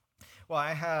Well,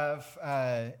 I have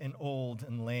an old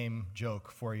and lame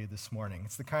joke for you this morning.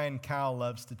 It's the kind Cal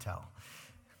loves to tell.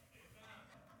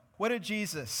 What did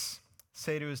Jesus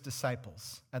say to his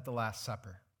disciples at the Last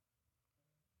Supper?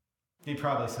 He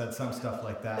probably said some stuff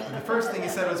like that. And the first thing he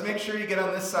said was, make sure you get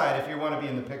on this side if you want to be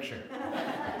in the picture.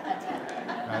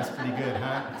 That's pretty good,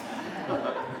 huh?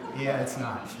 Yeah, it's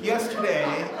not. Yesterday,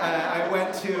 I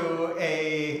went to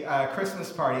a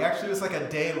Christmas party. Actually, it was like a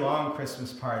day-long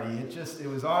Christmas party. It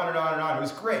was on and on and on. It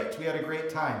was great. We had a great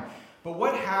time. But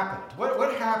what happened?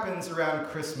 What happens around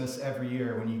Christmas every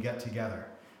year when you get together?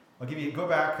 Go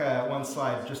back one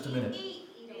slide, just a minute. You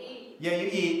eat. Yeah, you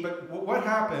eat, but what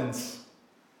happens?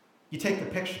 You take the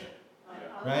picture,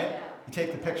 right? You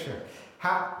take the picture.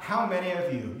 How many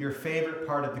of you, your favorite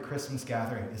part of the Christmas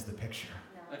gathering is the picture?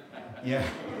 Yeah.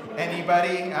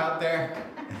 Anybody out there?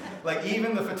 Like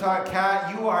even the photographer,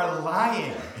 Kat, you are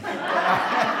lying.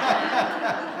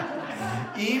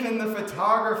 Even the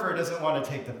photographer doesn't want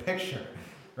to take the picture,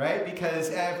 right?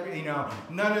 Because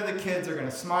none of the kids are going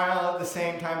to smile at the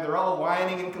same time. They're all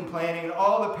whining and complaining, and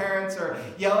all the parents are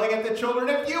yelling at the children.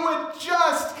 If you would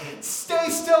just stay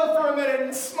still for a minute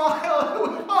and smile, it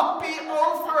would all be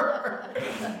over.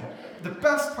 The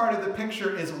best part of the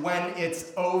picture is when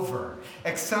it's over.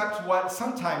 Except what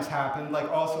sometimes happened, like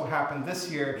also happened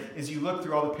this year, is you look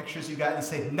through all the pictures you got and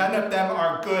say, none of them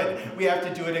are good. We have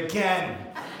to do it again.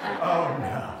 Oh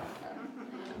no.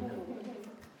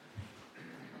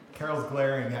 Carol's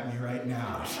glaring at me right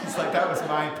now. She's like, that was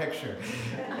my picture.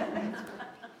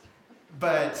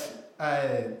 But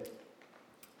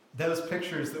those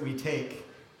pictures that we take,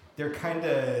 they're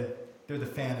the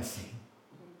fantasy,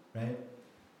 right?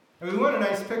 And we want a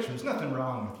nice picture. There's nothing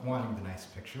wrong with wanting the nice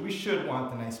picture. We should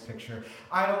want the nice picture.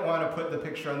 I don't want to put the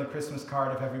picture on the Christmas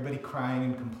card of everybody crying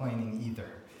and complaining either.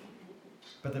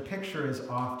 But the picture is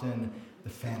often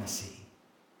the fantasy.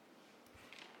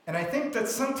 And I think that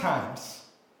sometimes,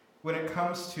 when it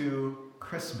comes to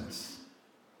Christmas,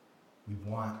 we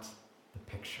want the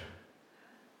picture.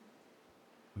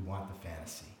 We want the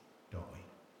fantasy, don't we?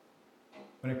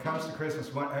 When it comes to Christmas,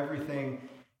 we want everything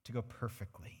to go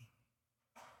perfectly.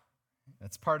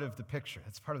 That's part of the picture.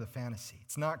 That's part of the fantasy.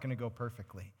 It's not going to go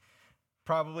perfectly.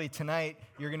 Probably tonight,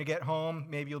 you're going to get home,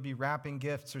 maybe you'll be wrapping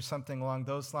gifts or something along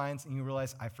those lines, and you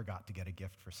realize, I forgot to get a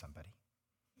gift for somebody,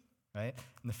 right?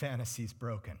 And the fantasy's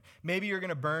broken. Maybe you're going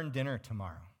to burn dinner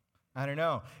tomorrow. I don't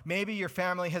know. Maybe your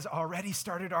family has already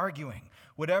started arguing.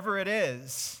 Whatever it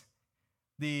is,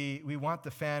 we want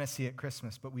the fantasy at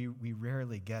Christmas, but we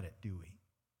rarely get it, do we?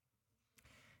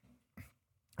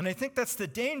 And I think that's the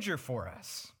danger for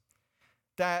us,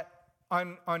 that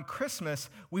on Christmas,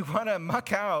 we want to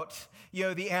muck out,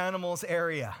 the animals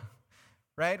area,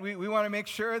 right? We want to make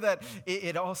sure that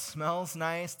it all smells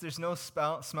nice. There's no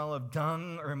smell of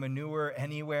dung or manure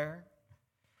anywhere.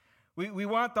 We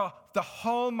want the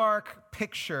hallmark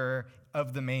picture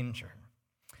of the manger.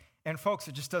 And folks,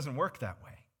 it just doesn't work that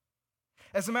way.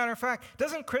 As a matter of fact,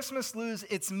 doesn't Christmas lose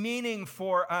its meaning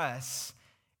for us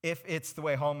if it's the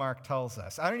way Hallmark tells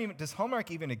us? Does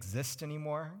Hallmark even exist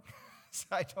anymore?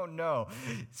 I don't know.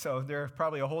 So there's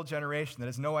probably a whole generation that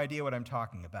has no idea what I'm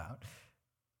talking about.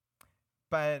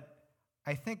 But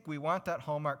I think we want that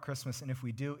Hallmark Christmas, and if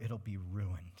we do, it'll be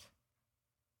ruined.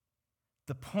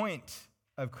 The point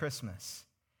of Christmas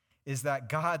is that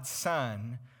God's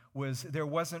Son there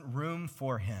wasn't room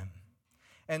for him.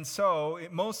 And so,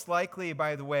 most likely,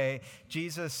 by the way,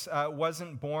 Jesus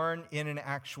wasn't born in an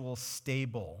actual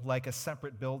stable, like a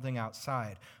separate building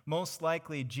outside. Most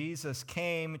likely, Jesus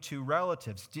came to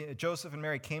relatives. Joseph and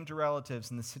Mary came to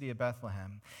relatives in the city of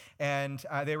Bethlehem. And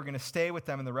they were going to stay with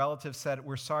them, and the relatives said,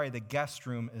 we're sorry, the guest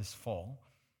room is full.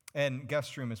 And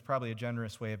guest room is probably a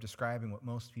generous way of describing what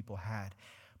most people had.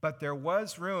 But there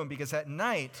was room because at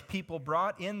night, people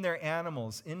brought in their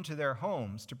animals into their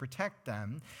homes to protect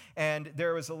them. And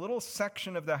there was a little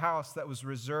section of the house that was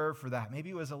reserved for that. Maybe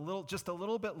it was just a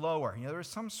little bit lower. There was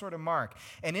some sort of mark.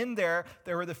 And in there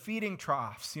were the feeding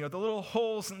troughs, the little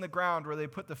holes in the ground where they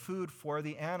put the food for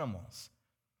the animals.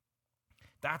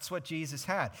 That's what Jesus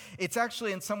had. It's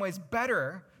actually in some ways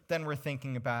better than we're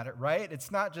thinking about it, right?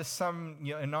 It's not just some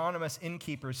anonymous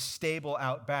innkeeper's stable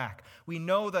out back. We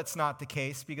know that's not the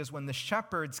case because when the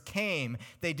shepherds came,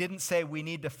 they didn't say, we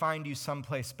need to find you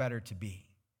someplace better to be.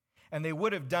 And they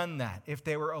would have done that if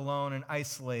they were alone and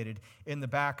isolated in the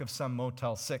back of some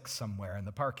Motel 6 somewhere in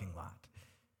the parking lot.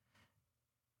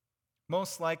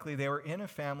 Most likely they were in a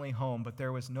family home, but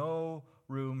there was no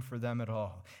room for them at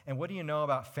all. And what do you know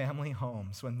about family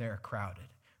homes when they're crowded?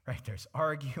 right? There's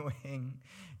arguing,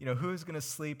 who's going to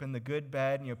sleep in the good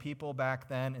bed? People back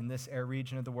then in this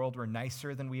region of the world were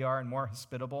nicer than we are and more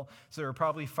hospitable. So they were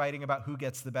probably fighting about who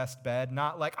gets the best bed.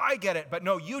 Not like, I get it, but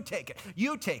no, you take it.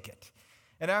 You take it.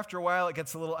 And after a while, it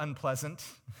gets a little unpleasant.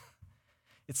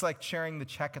 It's like sharing the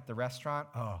check at the restaurant.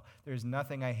 Oh, there's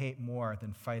nothing I hate more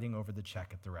than fighting over the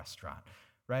check at the restaurant,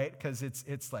 right? Because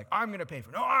it's like, I'm going to pay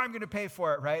for it. No, I'm going to pay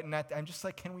for it, right? And I'm just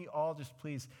like, can we all just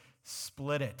please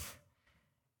split it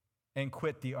and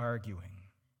quit the arguing?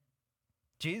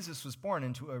 Jesus was born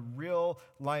into a real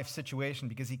life situation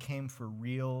because he came for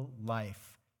real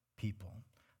life people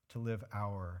to live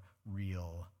our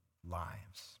real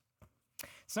lives.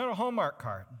 It's not a Hallmark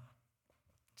card.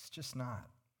 It's just not.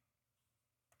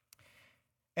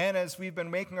 And as we've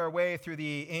been making our way through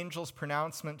the angel's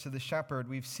pronouncement to the shepherd,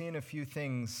 we've seen a few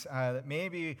things that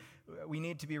maybe we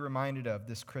need to be reminded of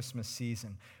this Christmas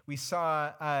season. We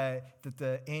saw that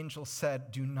the angel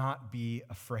said, do not be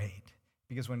afraid.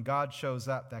 Because when God shows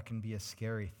up, that can be a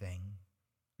scary thing.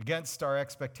 Against our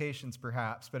expectations,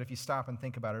 perhaps, but if you stop and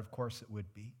think about it, of course it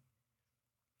would be.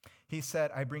 He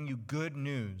said, I bring you good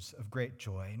news of great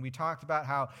joy. And we talked about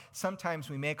how sometimes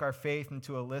we make our faith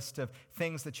into a list of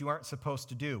things that you aren't supposed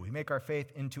to do. We make our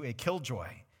faith into a killjoy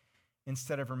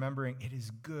instead of remembering it is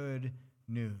good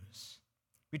news.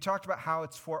 We talked about how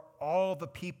it's for all the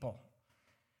people,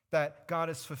 that God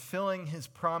is fulfilling his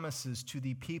promises to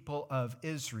the people of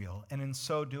Israel, and in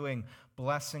so doing,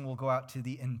 blessing will go out to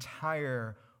the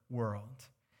entire world.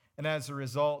 And as a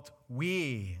result,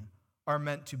 we are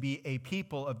meant to be a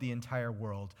people of the entire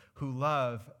world who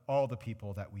love all the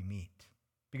people that we meet,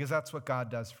 because that's what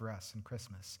God does for us in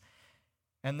Christmas.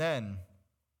 And then,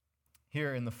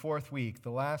 here in the fourth week, the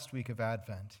last week of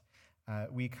Advent,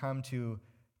 we come to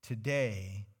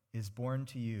today is born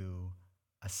to you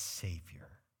a Savior.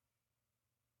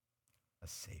 A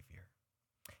Savior.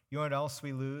 You know what else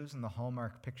we lose in the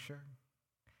Hallmark picture?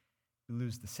 We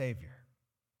lose the Savior,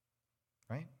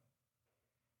 right?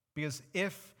 Because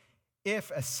if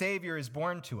a Savior is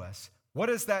born to us, what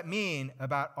does that mean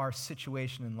about our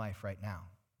situation in life right now?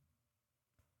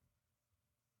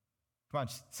 Come on,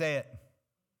 say it.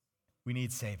 We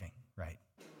need saving, right?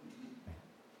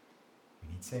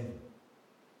 We need saving.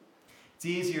 It's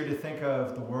easier to think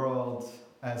of the world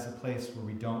as a place where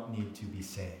we don't need to be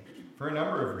saved for a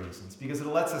number of reasons. Because it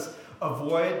lets us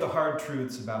avoid the hard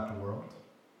truths about the world.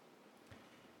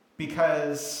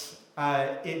 Because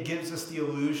it gives us the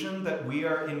illusion that we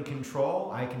are in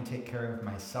control. I can take care of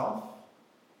myself.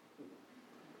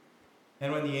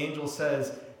 And when the angel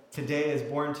says, today is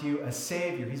born to you a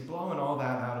Savior, he's blowing all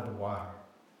that out of the water.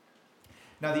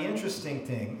 Now, the interesting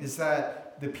thing is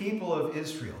that the people of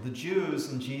Israel, the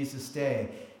Jews in Jesus' day,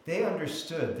 they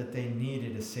understood that they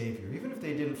needed a Savior, even if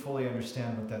they didn't fully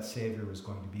understand what that Savior was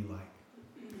going to be like.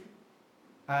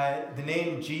 The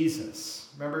name Jesus,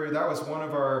 remember that was one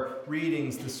of our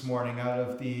readings this morning out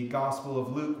of the Gospel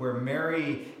of Luke, where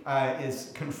Mary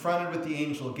is confronted with the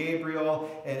angel Gabriel,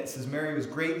 and it says Mary was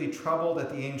greatly troubled at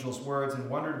the angel's words and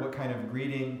wondered what kind of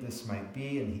greeting this might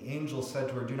be. And the angel said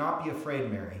to her, do not be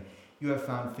afraid, Mary. You have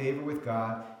found favor with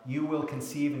God. You will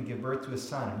conceive and give birth to a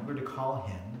son, and you are to call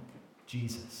him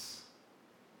Jesus.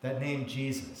 That name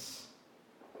Jesus.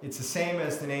 It's the same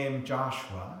as the name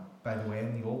Joshua, by the way,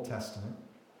 in the Old Testament.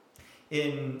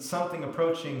 In something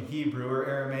approaching Hebrew or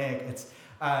Aramaic, it's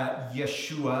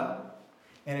Yeshua,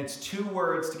 and it's two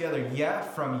words together, Yeh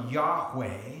from Yahweh,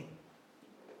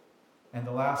 and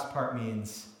the last part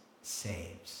means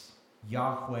saves.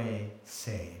 Yahweh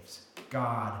saves.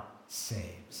 God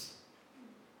saves.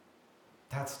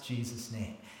 That's Jesus'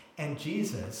 name. And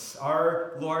Jesus,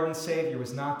 our Lord and Savior,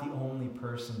 was not the only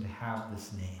person to have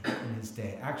this name in his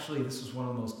day. Actually, this was one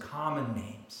of the most common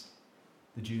names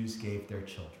the Jews gave their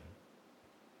children.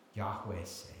 Yahweh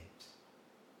saves.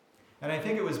 And I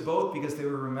think it was both because they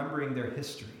were remembering their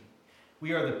history.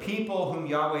 We are the people whom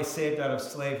Yahweh saved out of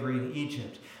slavery in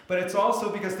Egypt. But it's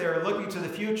also because they are looking to the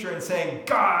future and saying,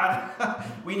 God,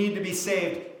 we need to be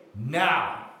saved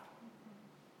now.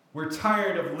 We're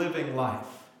tired of living life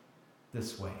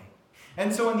this way.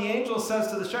 And so when the angel says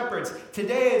to the shepherds,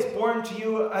 today is born to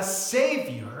you a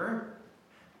Savior,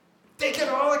 they get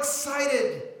all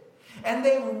excited. And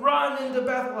they run into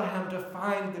Bethlehem to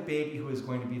find the baby who is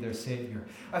going to be their Savior.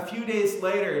 A few days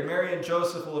later, Mary and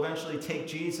Joseph will eventually take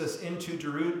Jesus into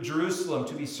Jerusalem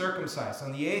to be circumcised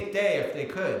on the 8th day, if they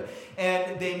could.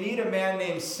 And they meet a man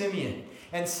named Simeon.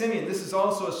 And Simeon, this is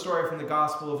also a story from the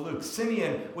Gospel of Luke.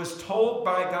 Simeon was told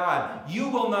by God, you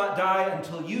will not die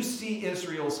until you see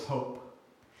Israel's hope.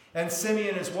 And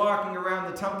Simeon is walking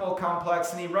around the temple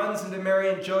complex, and he runs into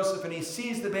Mary and Joseph, and he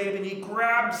sees the baby, and he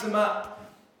grabs him up.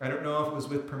 I don't know if it was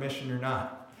with permission or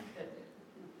not.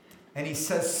 And he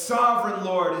says, "Sovereign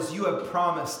Lord, as you have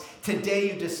promised,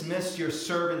 today you dismiss your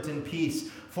servant in peace,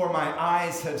 for my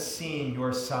eyes have seen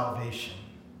your salvation."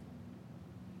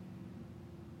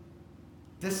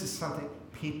 This is something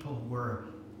people were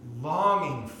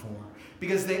longing for,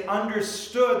 because they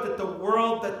understood that the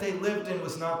world that they lived in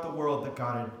was not the world that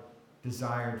God had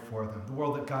desired for them, the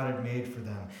world that God had made for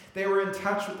them. They were in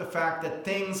touch with the fact that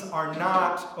things are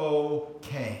not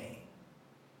okay.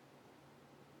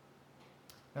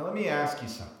 Now let me ask you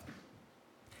something.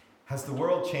 Has the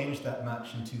world changed that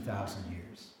much in 2,000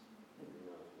 years?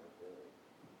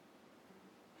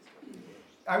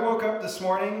 I woke up this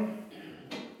morning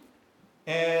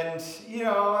and,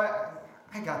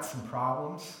 I got some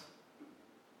problems,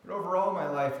 but overall my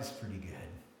life is pretty good.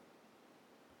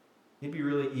 It'd be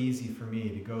really easy for me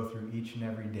to go through each and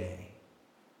every day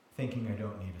thinking I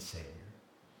don't need a Savior.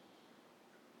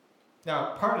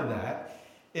 Now, part of that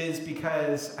is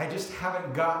because I just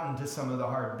haven't gotten to some of the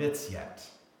hard bits yet.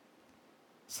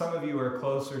 Some of you are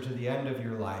closer to the end of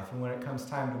your life, and when it comes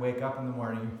time to wake up in the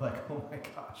morning, you're like, oh my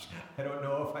gosh, I don't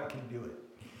know if I can do it.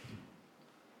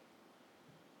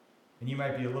 And you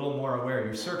might be a little more aware.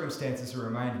 Your circumstances are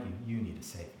reminding you need a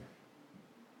Savior.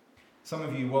 Some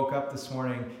of you woke up this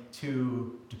morning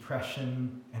to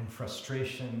depression and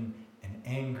frustration and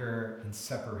anger and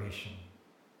separation.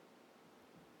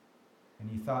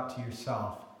 And you thought to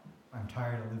yourself, I'm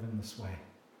tired of living this way.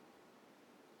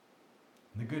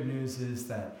 And the good news is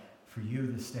that for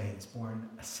you this day is born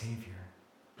a Savior.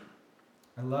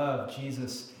 I love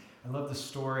Jesus. I love the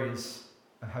stories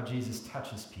of how Jesus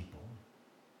touches people.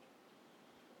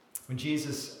 When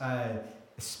Jesus,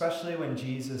 especially when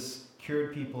Jesus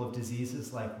cured people of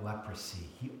diseases like leprosy,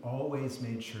 he always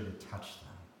made sure to touch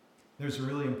them. There's a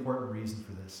really important reason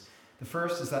for this. The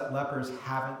first is that lepers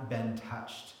haven't been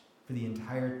touched for the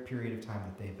entire period of time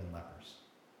that they've been lepers.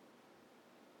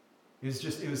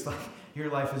 It was like your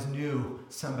life is new,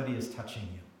 somebody is touching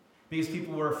you. Because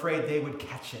people were afraid they would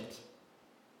catch it.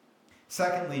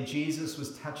 Secondly, Jesus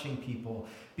was touching people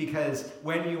because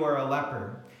when you are a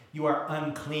leper, you are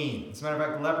unclean. As a matter of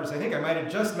fact, the lepers, I think I might have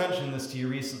just mentioned this to you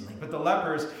recently, but the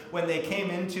lepers, when they came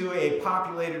into a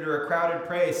populated or a crowded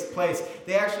place,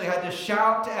 they actually had to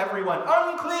shout to everyone,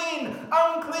 "Unclean!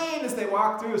 Unclean!" as they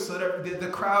walked through so that the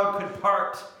crowd could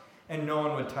part and no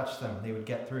one would touch them. They would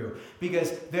get through.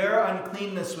 Because their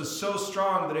uncleanness was so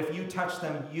strong that if you touched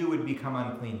them, you would become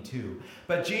unclean too.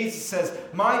 But Jesus says,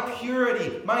 my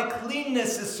purity, my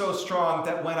cleanness is so strong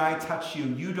that when I touch you,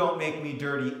 you don't make me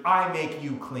dirty, I make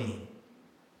you clean.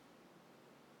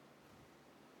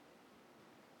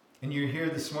 And you're here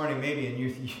this morning maybe, and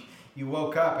you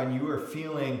woke up and you were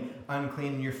feeling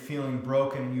unclean, and you're feeling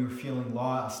broken, and you were feeling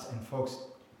lost. And folks,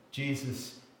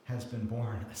 Jesus has been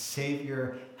born. A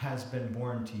Savior has been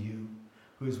born to you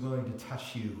who is willing to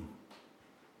touch you,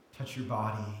 touch your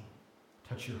body,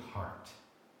 touch your heart,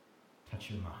 touch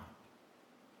your mind,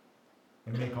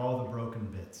 and make all the broken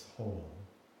bits whole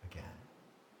again.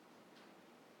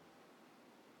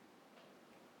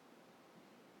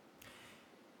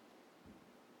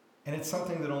 And it's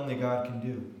something that only God can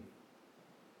do.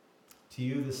 To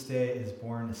you this day is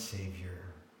born a Savior.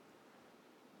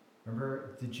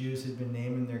 Remember, the Jews had been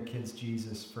naming their kids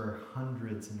Jesus for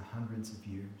hundreds and hundreds of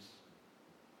years.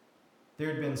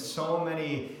 There had been so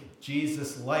many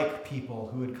Jesus-like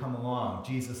people who had come along,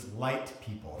 Jesus-light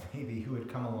people maybe who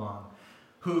had come along,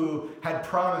 who had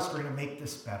promised, we're going to make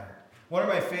this better. One of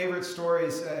my favorite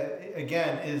stories,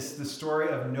 again, is the story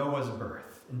of Noah's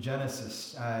birth in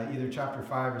Genesis, either chapter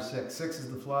 5 or 6. 6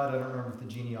 is the flood. I don't remember if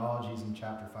the genealogy is in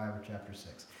chapter 5 or chapter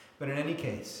 6. But in any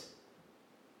case,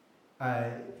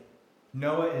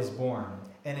 Noah is born,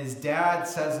 and his dad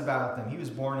says about them, he was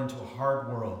born into a hard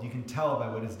world. You can tell by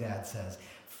what his dad says.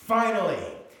 Finally,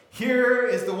 here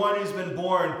is the one who's been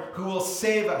born who will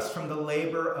save us from the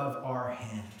labor of our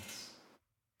hands.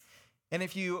 And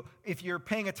if you're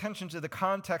paying attention to the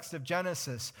context of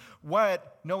Genesis,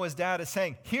 what Noah's dad is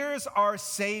saying, here's our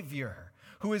Savior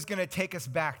who is going to take us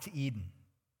back to Eden,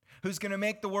 who's going to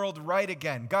make the world right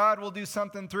again. God will do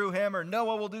something through him, or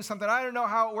Noah will do something. I don't know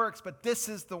how it works, but this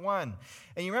is the one.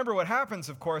 And you remember what happens,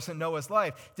 of course, in Noah's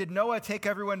life. Did Noah take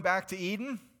everyone back to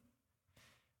Eden?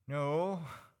 No.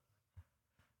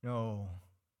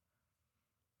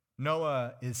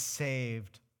 Noah is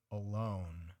saved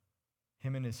alone,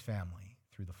 him and his family,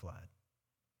 through the flood.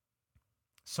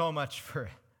 So much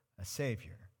for a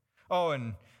Savior. Oh,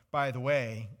 and by the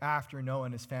way, after Noah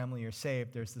and his family are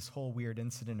saved, there's this whole weird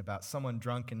incident about someone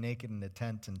drunk and naked in a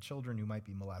tent and children who might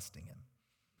be molesting him.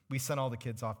 We sent all the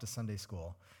kids off to Sunday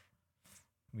school.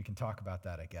 We can talk about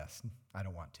that, I guess. I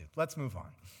don't want to. Let's move on.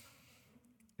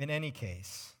 In any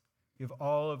case, you have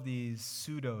all of these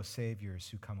pseudo-saviors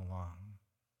who come along.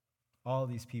 All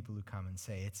these people who come and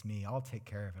say, it's me, I'll take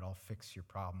care of it, I'll fix your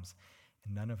problems.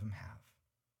 And none of them have.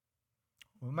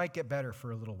 We might get better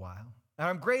for a little while. And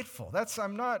I'm grateful.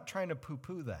 I'm not trying to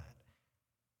poo-poo that.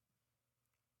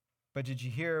 But did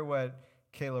you hear what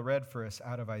Kayla read for us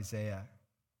out of Isaiah?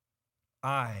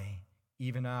 I,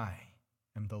 even I,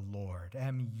 am the Lord,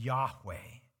 am Yahweh.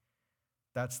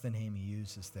 That's the name he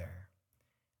uses there.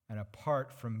 And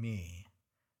apart from me,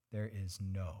 there is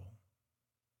no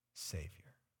Savior.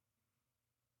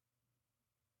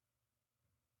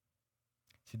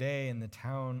 Today in the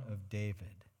town of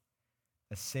David,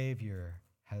 a Savior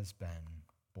has been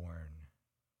born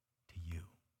to you.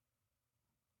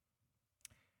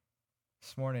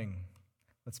 This morning,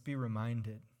 let's be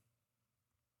reminded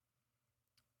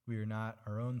we are not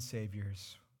our own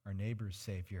saviors, our neighbor's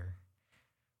Savior,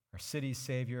 our city's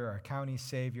Savior, our county's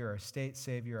Savior, our state's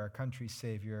Savior, our country's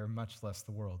Savior, much less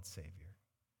the world's Savior.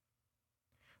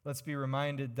 Let's be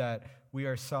reminded that we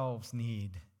ourselves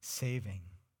need saving.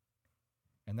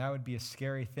 And that would be a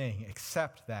scary thing,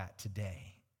 except that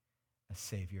today a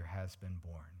Savior has been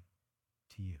born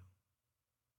to you.